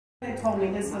They told me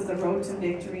this was the road to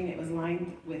victory and it was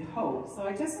lined with hope. So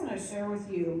I just want to share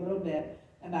with you a little bit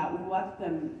about what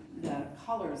the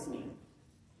colors mean.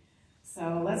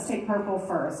 So let's take purple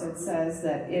first. It says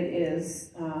that it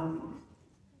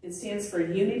stands for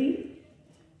unity,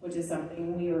 which is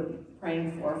something we are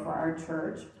praying for our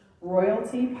church.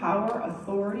 Royalty, power,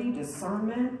 authority,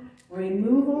 discernment,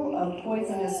 removal of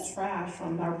poisonous trash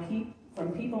from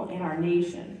people in our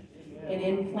nation, and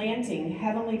implanting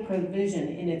heavenly provision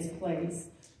in its place,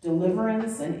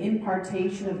 deliverance and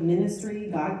impartation of ministry,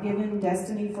 God-given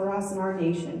destiny for us and our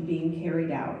nation being carried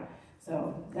out.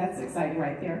 So that's exciting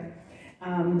right there.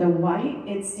 The white,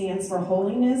 it stands for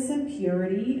holiness and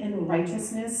purity and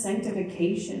righteousness,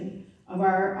 sanctification of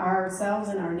ourselves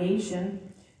and our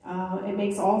nation. It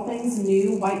makes all things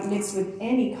new. White mixed with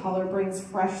any color brings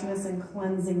freshness and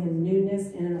cleansing and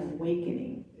newness and an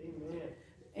awakening. Amen.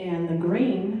 And the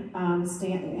green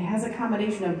it has a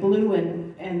combination of blue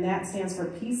and that stands for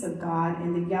peace of God,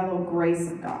 and the yellow,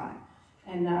 grace of God.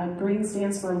 And green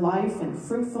stands for life and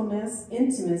fruitfulness,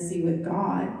 intimacy with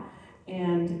God.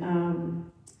 And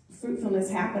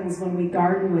fruitfulness happens when we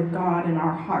garden with God in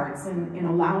our hearts and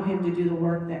allow Him to do the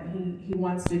work that He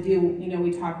wants to do. You know,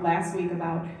 we talked last week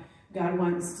about God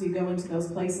wants to go into those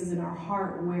places in our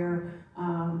heart where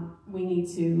we need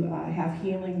to have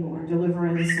healing or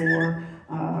deliverance or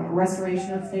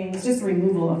restoration of things, just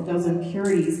removal of those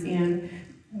impurities. And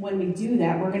when we do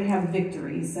that, we're going to have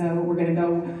victory. So we're going to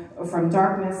go from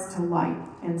darkness to light.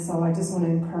 And so I just want to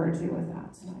encourage you with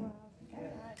that tonight.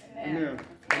 Okay. Amen.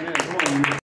 Amen.